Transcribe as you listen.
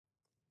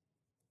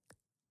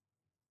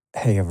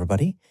Hey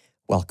everybody,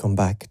 welcome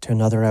back to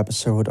another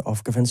episode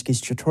of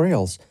Gavinsky's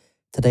Tutorials.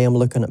 Today I'm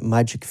looking at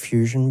Magic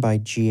Fusion by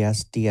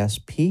GS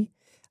DSP.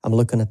 I'm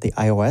looking at the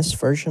iOS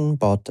version,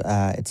 but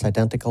it's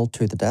identical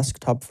to the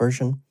desktop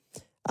version.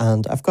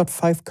 And I've got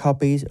three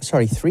copies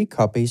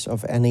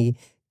of any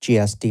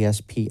GS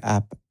DSP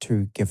app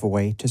to give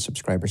away to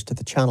subscribers to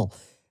the channel.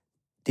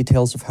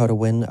 Details of how to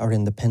win are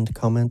in the pinned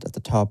comment at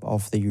the top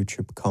of the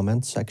YouTube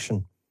comments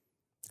section.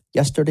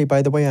 Yesterday,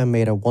 by the way, I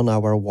made a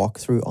 1-hour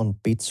walkthrough on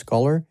Beat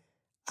Scholar,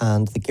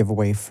 and the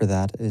giveaway for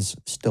that is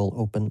still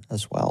open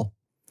as well.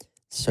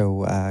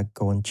 So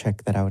go and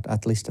check that out.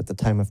 At least at the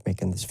time of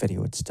making this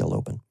video, it's still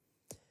open.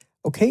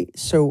 Okay,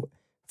 so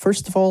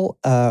first of all,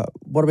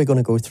 what are we going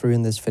to go through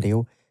in this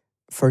video?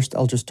 First,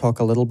 I'll just talk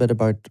a little bit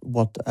about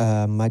what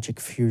Magic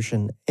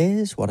Fusion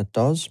is, what it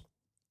does.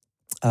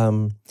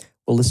 We'll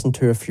listen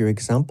to a few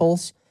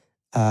examples.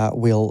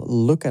 We'll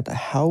look at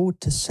how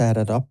to set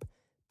it up,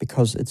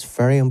 because it's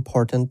very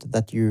important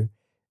that you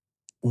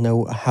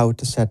know how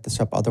to set this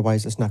up.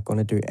 Otherwise, it's not going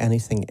to do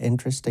anything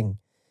interesting.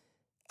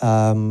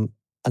 And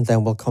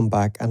then we'll come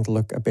back and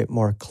look a bit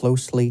more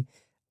closely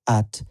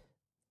at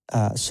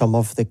some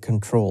of the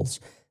controls.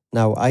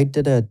 Now, I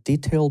did a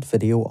detailed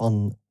video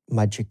on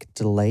Magic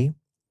Delay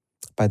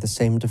by the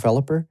same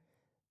developer.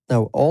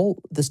 Now,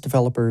 all this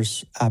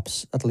developer's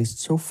apps, at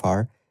least so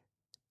far,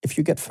 if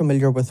you get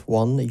familiar with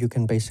one, you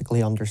can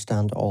basically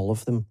understand all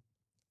of them.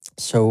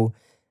 So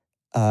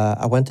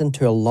I went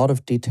into a lot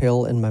of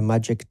detail in my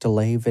Magic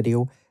Delay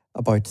video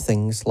about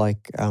things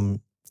like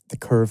the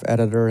curve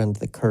editor and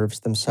the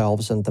curves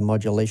themselves and the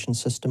modulation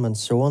system and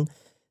so on.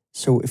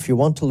 So if you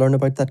want to learn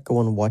about that,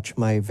 go and watch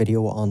my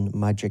video on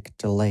Magic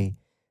Delay.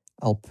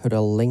 I'll put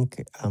a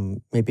link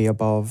maybe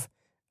above,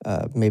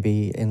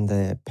 maybe in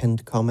the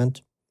pinned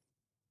comment.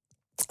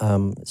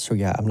 So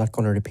yeah, I'm not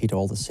going to repeat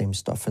all the same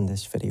stuff in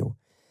this video.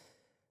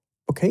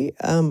 Okay,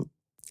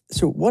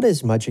 so what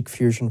is Magic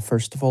Fusion,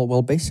 first of all?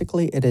 Well,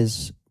 basically it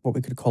is what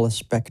we could call a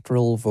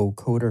spectral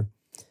vocoder.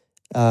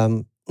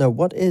 Now,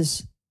 what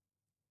is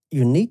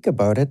unique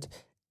about it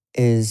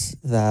is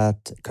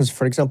that, because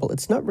for example,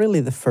 it's not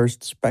really the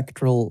first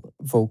spectral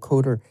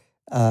vocoder.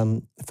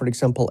 For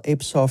example,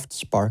 ApeSoft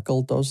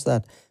Sparkle does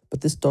that,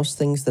 but this does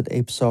things that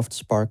ApeSoft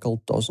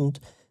Sparkle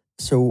doesn't.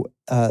 So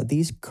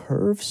these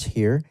curves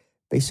here,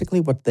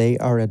 basically what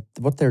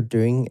they're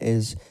doing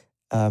is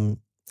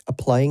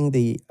applying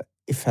the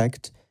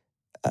effect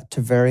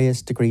to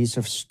various degrees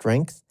of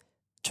strength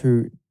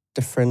to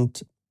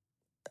different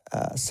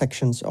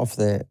sections of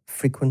the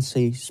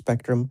frequency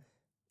spectrum,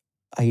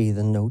 i.e.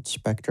 the note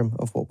spectrum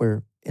of what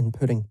we're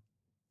inputting.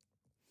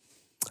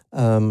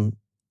 And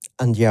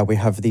yeah, we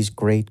have these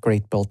great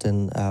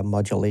built-in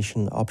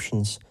modulation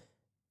options,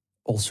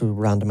 also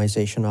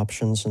randomization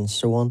options and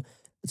so on.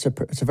 It's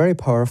a very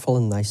powerful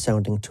and nice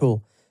sounding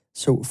tool.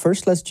 So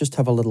first, let's just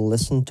have a little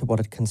listen to what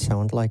it can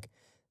sound like.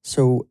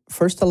 So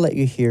first I'll let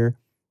you hear,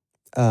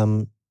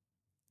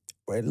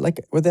 like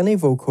with any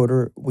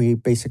vocoder, we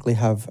basically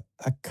have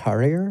a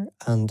carrier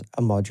and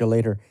a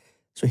modulator.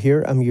 So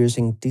here I'm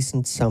using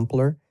Decent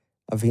Sampler,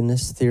 a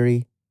Venus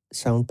Theory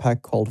sound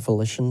pack called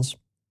Volitions,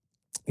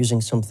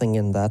 using something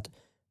in that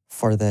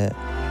for the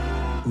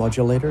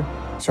modulator,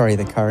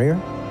 the carrier.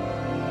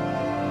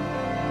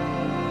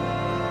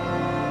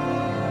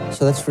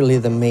 So that's really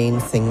the main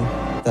thing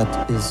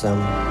that is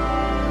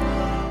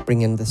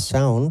bringing the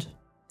sound.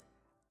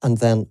 And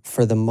then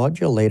for the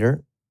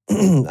modulator,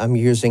 I'm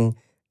using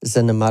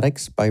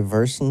Zinematics by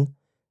Versen,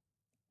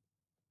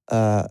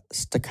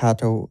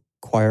 staccato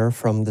choir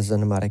from the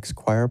Zinematics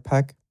choir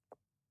pack.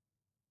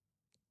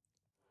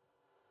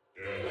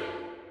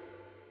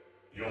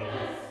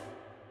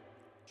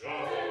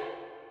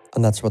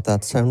 And that's what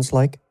that sounds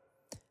like.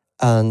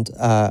 And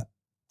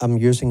I'm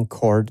using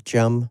Chord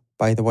Jam,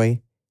 by the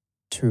way,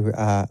 to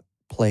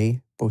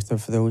play both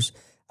of those.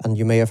 And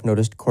you may have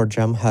noticed Chord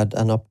Jam had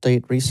an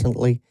update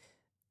recently,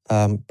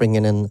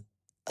 bringing in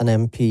an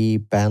MP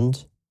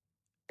bend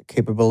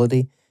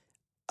capability.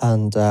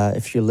 And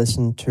if you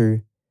listen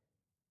to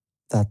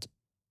that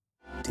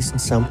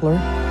Decent Sampler,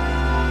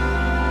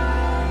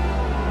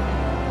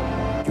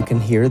 you can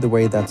hear the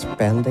way that's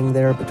bending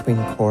there between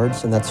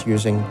chords, and that's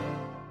using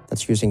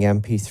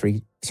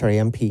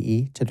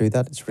MPE to do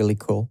that. It's really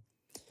cool.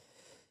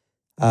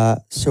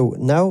 So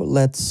now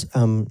let's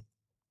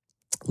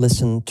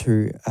listen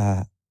to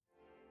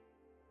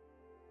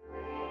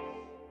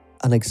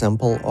an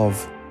example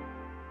of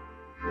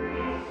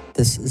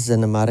this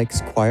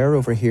Zinematics choir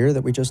over here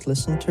that we just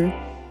listened to,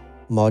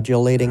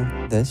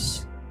 modulating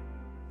this.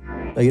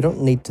 Now, you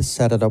don't need to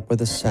set it up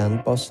with a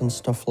send bus and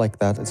stuff like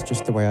that. It's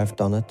just the way I've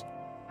done it.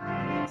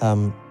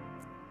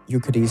 You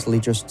could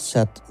easily just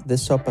set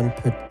this up and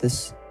put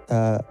this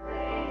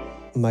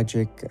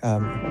Magic,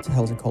 what the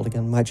hell is it called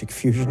again? Magic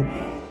Fusion.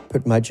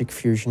 Put Magic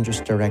Fusion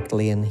just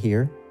directly in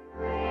here.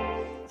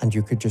 And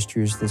you could just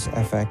use this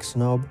FX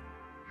knob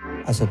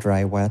as a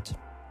dry wet.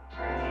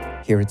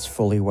 Here it's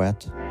fully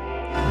wet,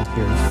 and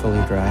here it's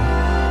fully dry.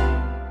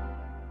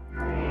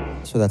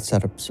 So that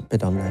setup's a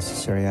bit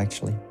unnecessary,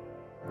 actually.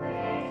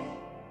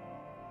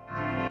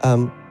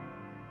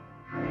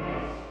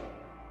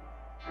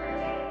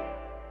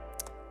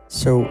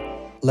 So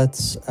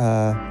let's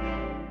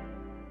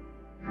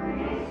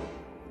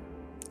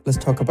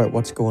talk about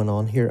what's going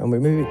on here, and we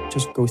maybe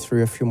just go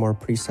through a few more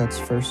presets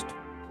first.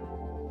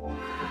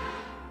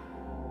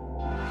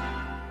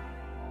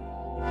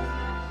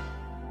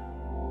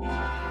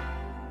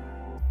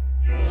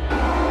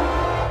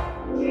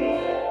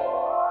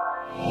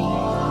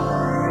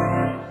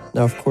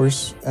 Now, of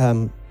course,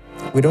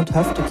 we don't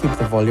have to keep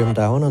the volume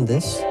down on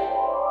this.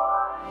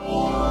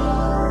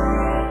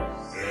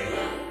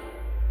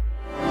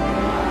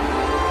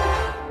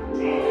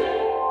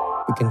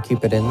 We can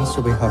keep it in, so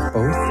we have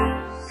both.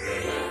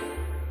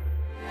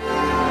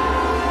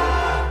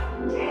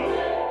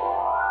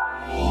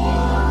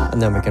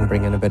 And then we can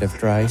bring in a bit of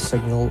dry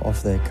signal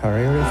of the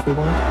carrier if we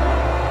want.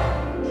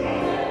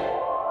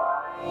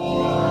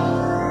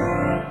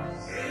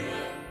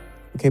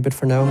 Okay, but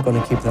for now I'm going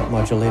to keep that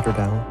modulator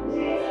down.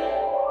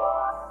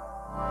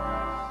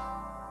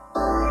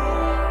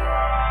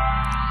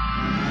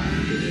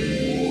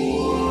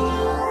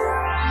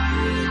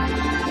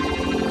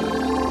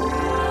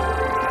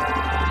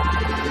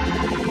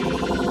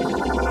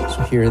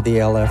 So here the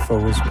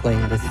LFO is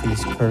playing with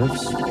these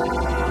curves.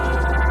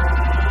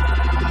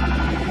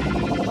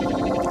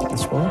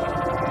 This one.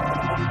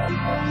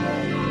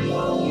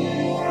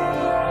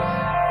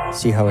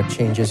 See how it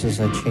changes as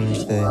I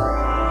change the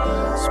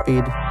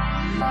speed.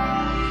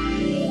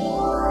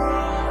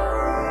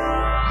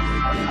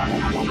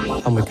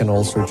 And we can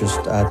also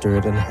just do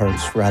it in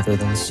hertz rather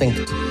than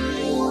synced.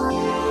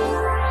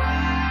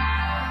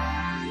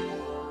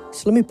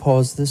 So let me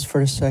pause this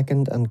for a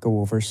second and go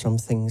over some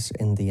things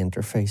in the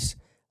interface.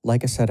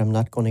 Like I said, I'm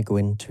not going to go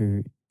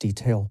into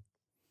detail.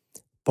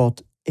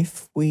 But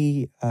if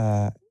we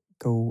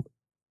go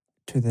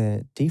to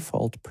the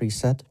default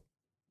preset,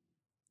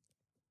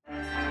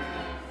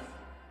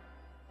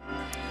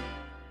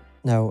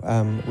 now,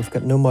 we've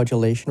got no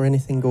modulation or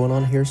anything going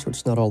on here, so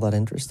it's not all that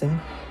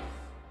interesting.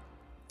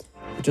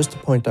 But just to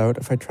point out,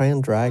 if I try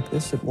and drag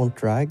this, it won't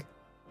drag.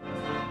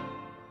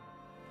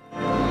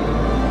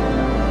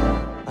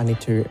 I need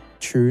to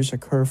choose a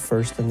curve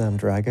first and then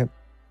drag it.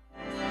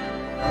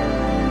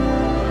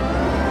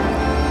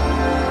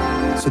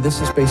 So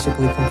this is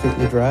basically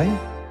completely dry,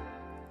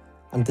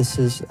 and this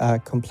is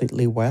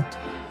completely wet.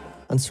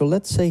 And so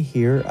let's say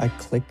here I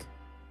click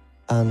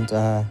and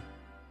I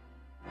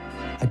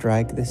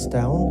drag this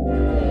down.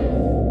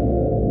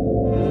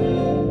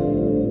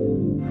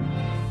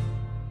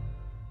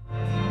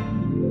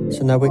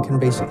 So now we can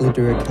basically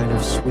do a kind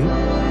of sweep.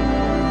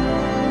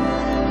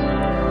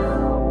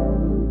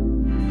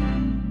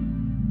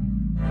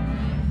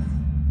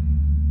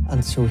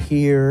 And so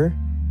here,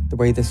 the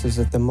way this is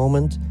at the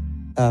moment,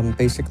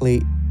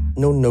 basically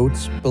no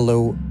notes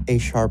below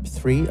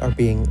A#3 are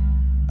being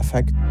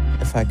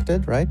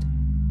affected, right?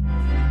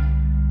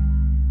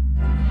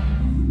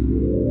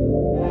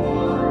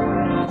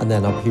 And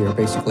then up here,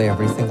 basically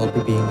everything will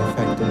be being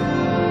affected.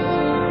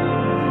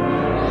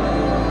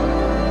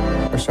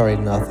 Or sorry,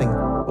 nothing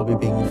will be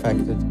being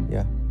affected,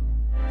 yeah.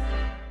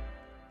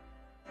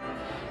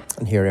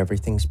 And here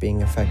everything's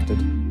being affected.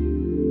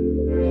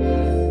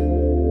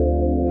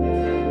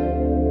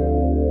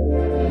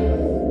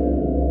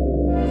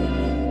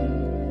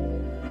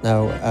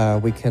 Now,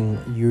 we can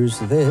use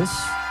this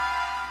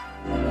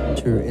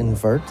to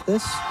invert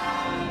this.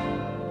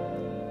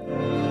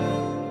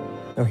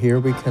 Now here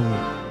we can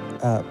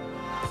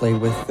play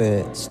with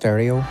the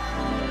stereo.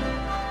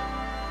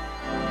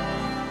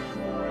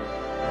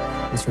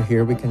 And so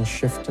here we can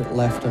shift it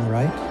left and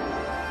right.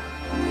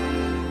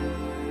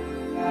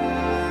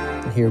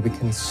 And here we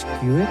can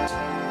skew it.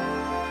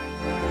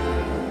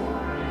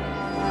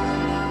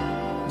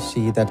 You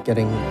see that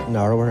getting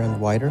narrower and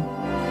wider.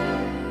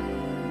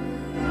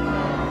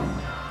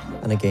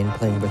 And again,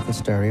 playing with the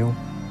stereo.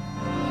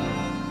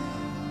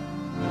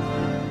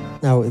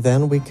 Now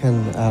then we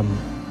can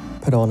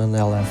put on an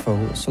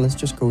LFO. So let's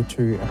just go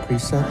to a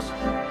preset.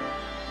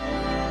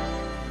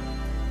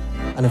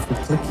 And if we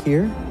click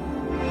here,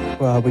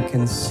 well, we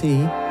can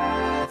see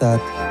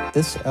that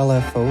this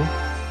LFO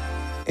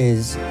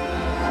is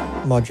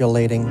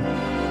modulating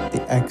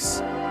the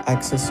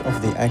x-axis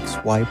of the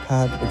XY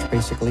pad, which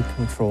basically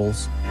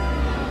controls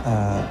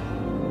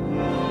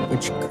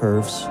which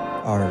curves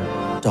are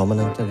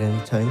dominant at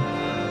any time.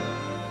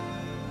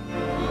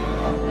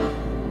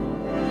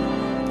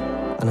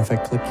 And if I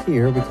click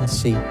here, we can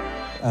see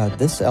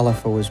this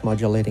LFO is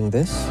modulating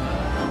this,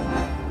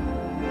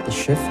 the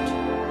shift,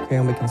 okay,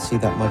 and we can see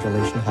that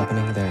modulation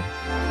happening there.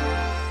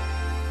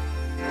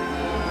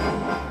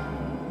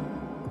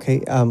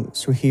 Okay,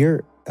 so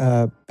here,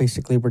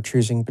 basically we're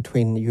choosing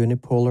between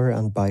unipolar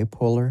and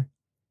bipolar.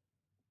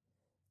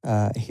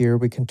 Here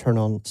we can turn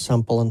on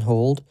sample and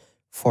hold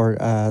for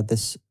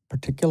this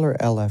particular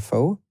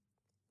LFO.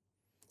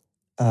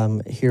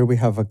 Here we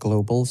have a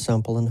global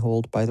sample and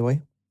hold, by the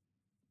way.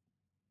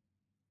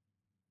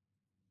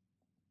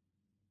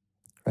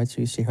 Right,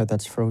 so you see how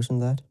that's frozen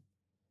that?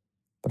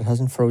 But it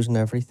hasn't frozen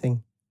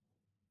everything.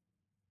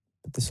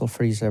 But this will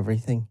freeze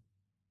everything.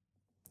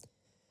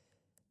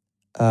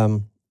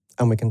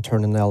 And we can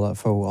turn an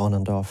LFO on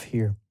and off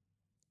here.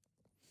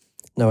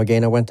 Now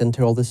again, I went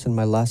into all this in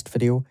my last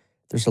video.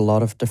 There's a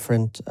lot of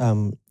different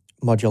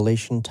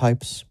modulation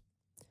types.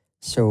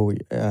 So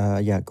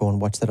yeah, go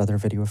and watch that other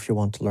video if you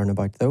want to learn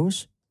about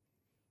those.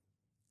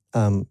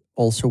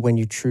 Also, when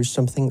you choose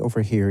something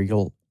over here,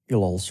 you'll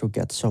also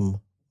get some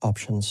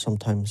options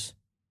sometimes.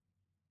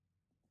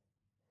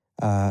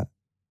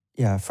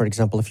 Yeah, for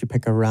example, if you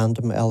pick a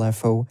random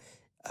LFO,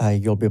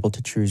 you'll be able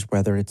to choose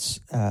whether it's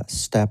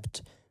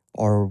stepped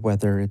or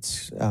whether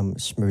it's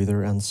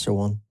smoother and so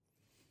on.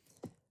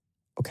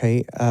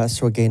 Okay,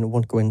 so again, I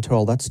won't go into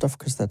all that stuff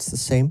because that's the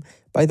same.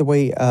 By the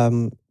way,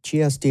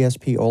 GS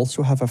DSP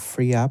also have a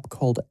free app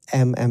called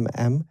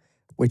MMM,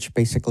 which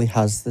basically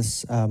has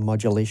this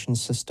modulation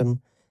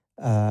system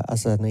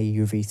as an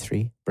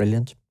AUV3.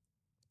 Brilliant.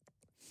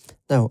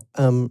 Now,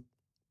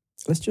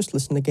 let's just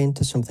listen again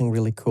to something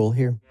really cool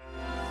here.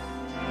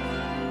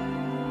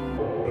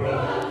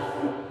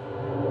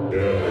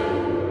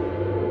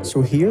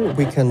 So here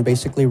we can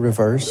basically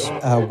reverse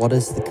what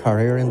is the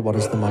carrier and what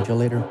is the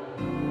modulator.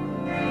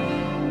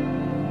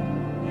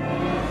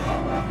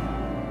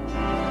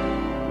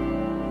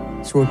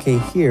 So okay,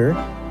 here,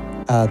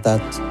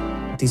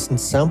 that decent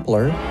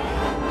sampler,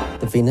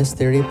 the Venus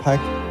Theory pack,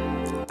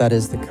 that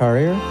is the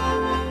carrier.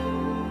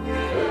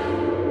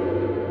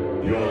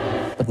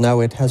 But now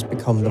it has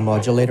become the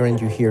modulator,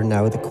 and you hear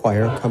now the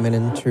choir coming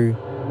into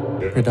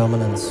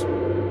predominance.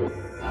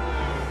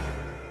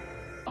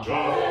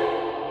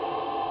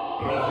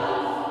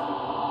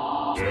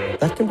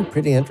 That can be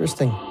pretty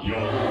interesting.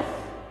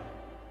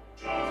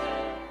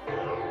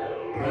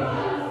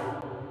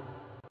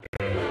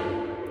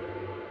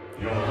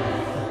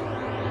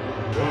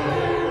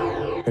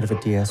 Bit of a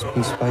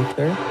DSP spike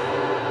there.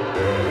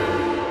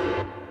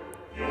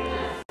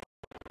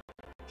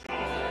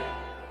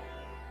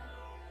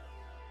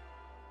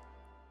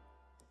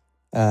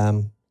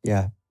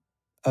 Yeah,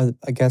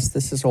 I guess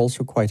this is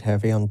also quite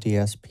heavy on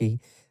DSP,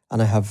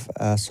 and I have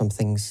some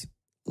things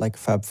like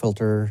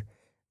FabFilter,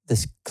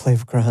 this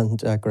Cliff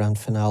Grand Grand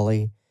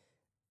Finale.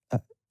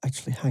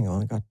 Actually, hang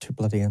on, I got 2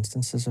 bloody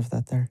instances of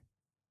that there.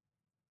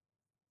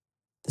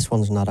 This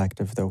one's not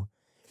active though.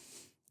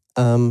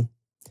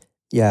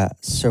 Yeah,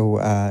 so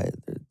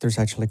there's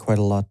actually quite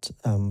a lot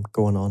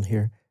going on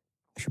here.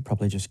 I should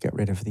probably just get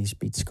rid of these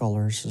beat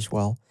scholars as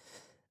well.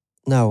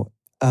 Now,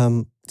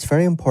 it's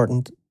very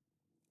important,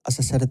 as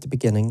I said at the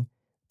beginning,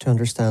 to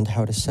understand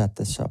how to set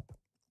this up.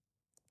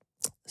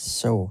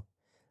 So,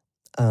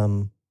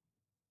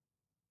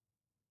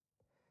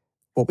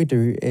 what we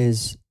do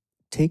is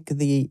take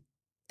the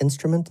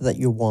instrument that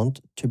you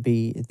want to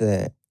be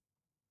the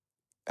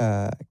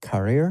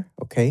carrier,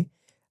 okay,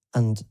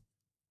 and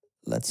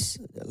let's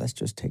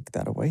just take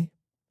that away.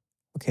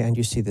 Okay, and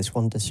you see this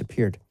one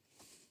disappeared.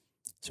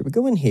 So we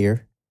go in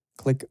here,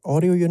 click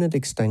Audio Unit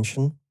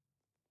Extension,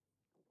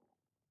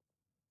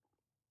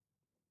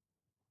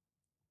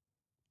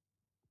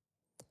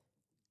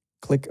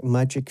 click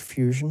Magic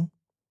Fusion,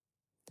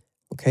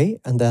 okay,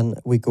 and then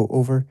we go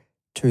over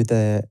to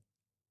the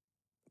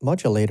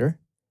modulator,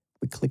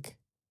 we click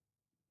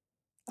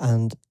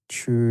and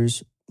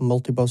choose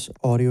Multibus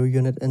Audio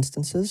Unit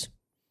Instances,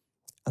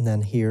 and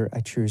then here I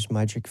choose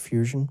Magic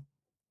Fusion.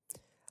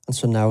 And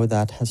so now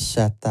that has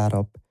set that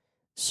up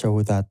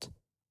so that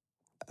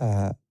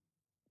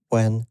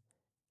when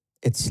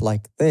it's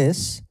like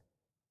this,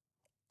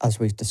 as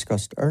we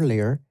discussed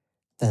earlier,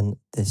 then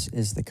this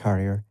is the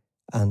carrier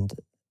and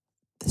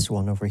this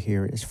one over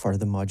here is for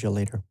the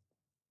modulator.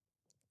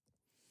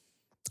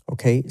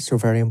 Okay, so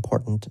very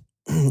important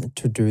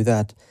to do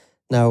that.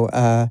 Now,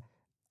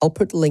 I'll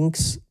put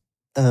links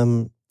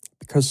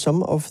because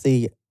some of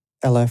the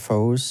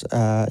LFOs,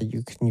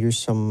 you can use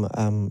some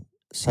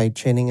side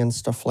chaining and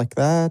stuff like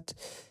that.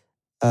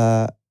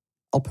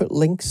 I'll put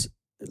links,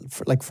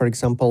 for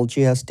example,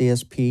 GS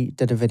DSP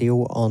did a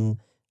video on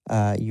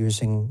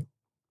using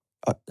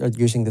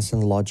this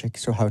in Logic,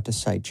 so how to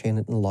sidechain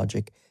it in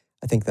Logic.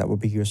 I think that would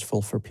be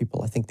useful for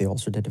people. I think they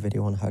also did a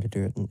video on how to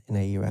do it in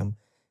AUM,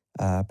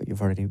 but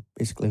you've already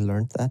basically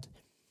learned that.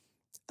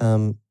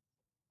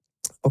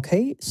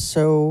 Okay,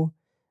 so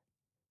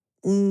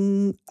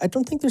I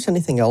don't think there's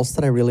anything else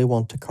that I really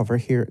want to cover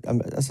here.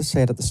 As I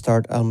said at the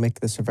start, I'll make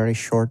this a very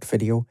short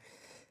video.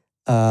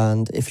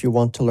 And if you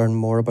want to learn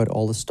more about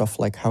all the stuff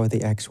like how the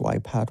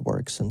XY pad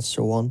works and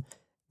so on,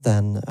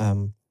 then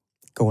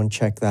go and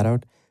check that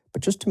out.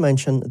 But just to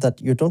mention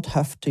that you don't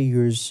have to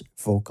use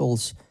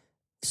vocals.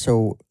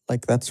 So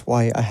like that's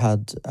why I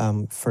had,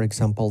 for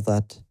example,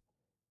 that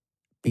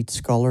Beat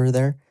Scholar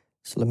there.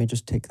 So let me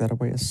just take that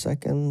away a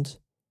second.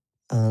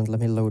 And let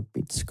me load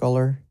Beat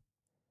Scholar.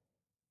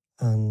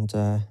 And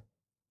okay,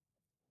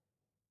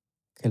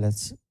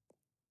 let's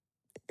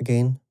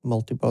again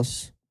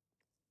multibus,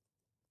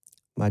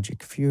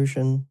 Magic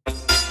Fusion.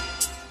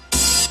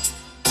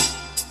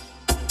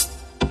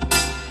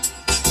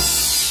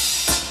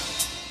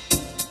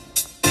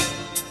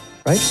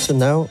 Right, so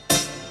now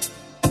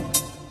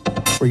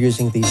we're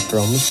using these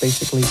drums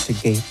basically to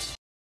gate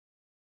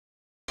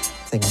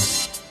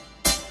things.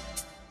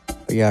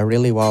 But yeah,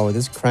 really, wow,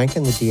 this is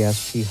cranking the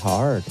DSP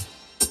hard.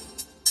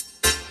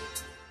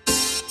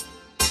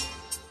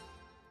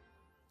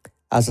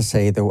 As I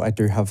say, though, I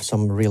do have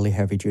some really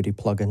heavy-duty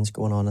plugins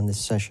going on in this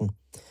session.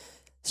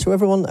 So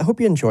everyone, I hope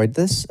you enjoyed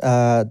this.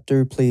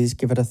 Do please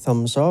give it a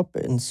thumbs up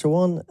and so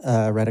on.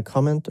 Write a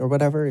comment or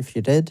whatever if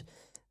you did.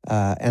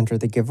 Enter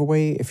the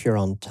giveaway if you're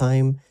on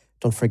time.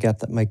 Don't forget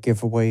that my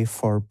giveaway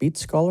for Beat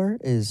Scholar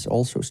is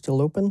also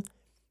still open.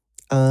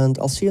 And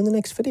I'll see you in the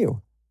next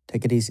video.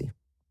 Take it easy.